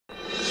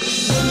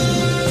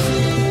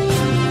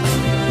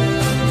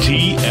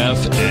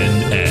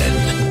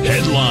TFNN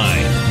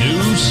Headline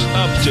News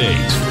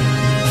Update.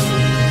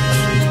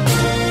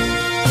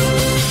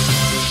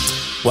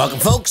 Welcome,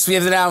 folks. We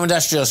have the Dow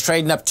Industrials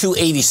trading up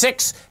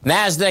 286.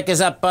 NASDAQ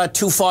is up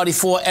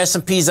 244.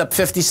 S&P's up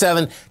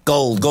 57.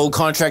 Gold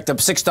contract up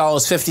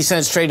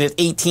 $6.50, trading at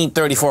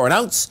 $18.34 an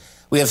ounce.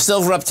 We have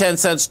silver up 10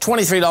 cents,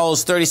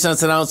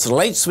 $23.30 an ounce.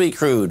 Light sweet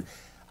crude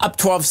up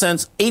 12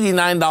 cents,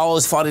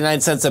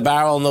 $89.49 a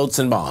barrel. Notes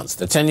and bonds.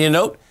 The 10-year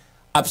note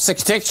up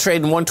 6 ticks,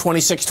 trading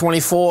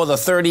 126.24. The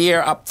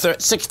 30-year up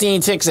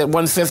 16 ticks at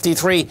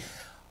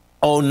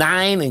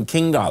 153.09. And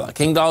King Dollar.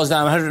 King Dollar's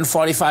down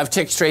 145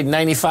 ticks, trading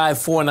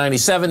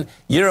 95.497.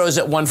 Euros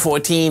at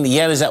 114. The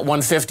yen is at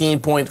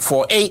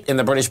 115.48. And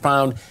the British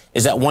pound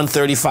is at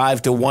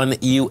 135 to 1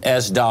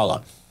 U.S.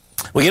 dollar.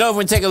 We get over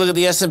and take a look at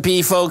the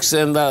S&P, folks,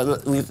 and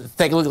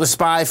take a look at the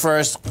SPY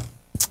first.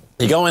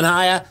 You're going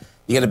higher.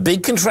 You get a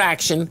big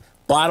contraction.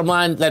 Bottom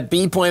line, that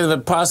B point of the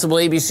possible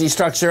ABC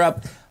structure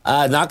up.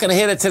 Not going to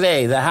hit it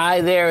today. The high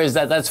there is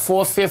that's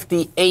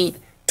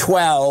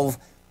 458.12.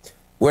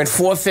 We're at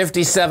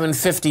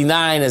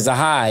 457.59 as a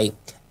high.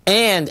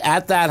 And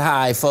at that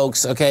high,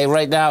 folks, okay,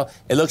 right now,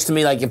 it looks to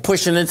me like you're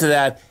pushing into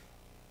that.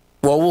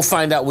 Well, we'll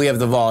find out we have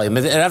the volume.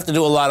 It'd have to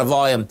do a lot of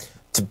volume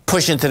to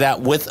push into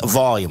that with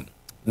volume.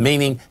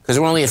 Meaning, because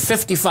we're only at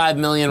 55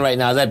 million right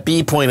now, that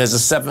B point is a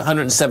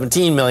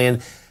 717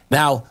 million.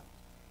 Now,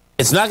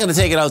 it's not going to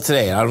take it out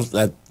today.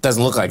 That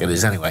doesn't look like it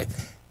is anyway.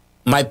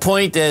 My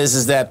point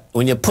is that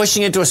when you're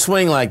pushing into a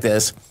swing like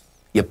this,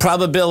 your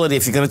probability,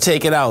 if you're going to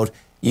take it out,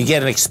 you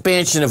get an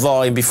expansion of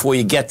volume before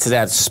you get to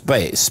that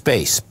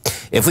space.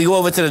 If we go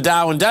over to the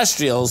Dow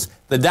Industrials,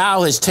 the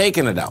Dow has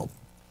taken it out,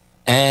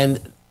 and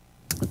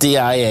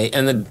DIA,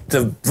 and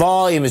the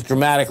volume is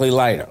dramatically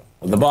lighter.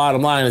 The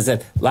bottom line is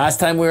that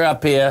last time we were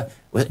up here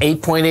with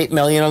 8.8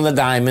 million on the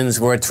diamonds,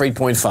 we're at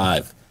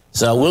 3.5.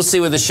 So we'll see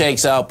where this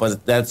shakes out,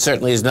 but that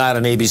certainly is not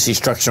an ABC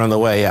structure on the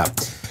way up.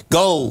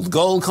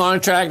 Gold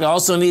contract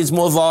also needs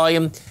more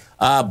volume.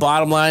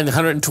 Bottom line,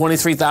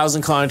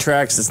 123,000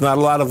 contracts. It's not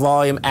a lot of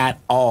volume at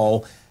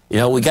all. You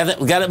know, we got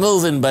it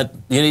moving, but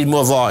you need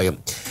more volume.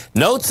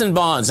 Notes and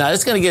bonds. Now,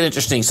 it's going to get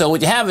interesting. So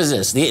what you have is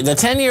this. The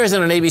 10-year is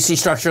in an ABC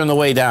structure on the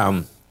way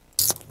down.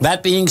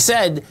 That being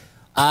said,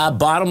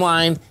 bottom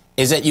line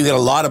is that you get a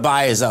lot of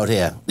buyers out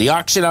here. The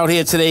auction out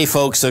here today,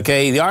 folks,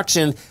 okay, the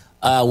auction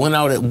went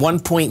out at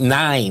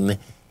 1.9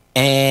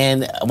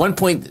 and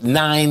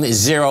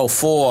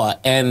 1.904,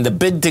 and the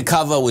bid to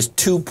cover was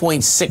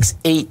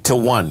 2.68 to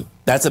 1.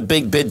 That's a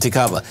big bid to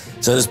cover.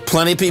 So there's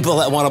plenty of people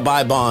that want to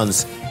buy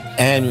bonds,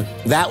 and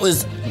that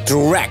was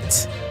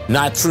direct,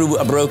 not through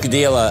a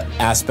broker-dealer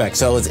aspect.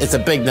 So it's a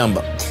big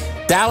number.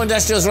 Dow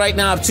Industrials right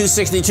now up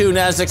 262,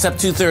 NASDAQ's up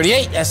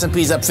 238,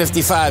 S&P's up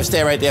 55.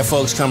 Stay right there,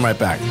 folks. Come right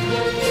back.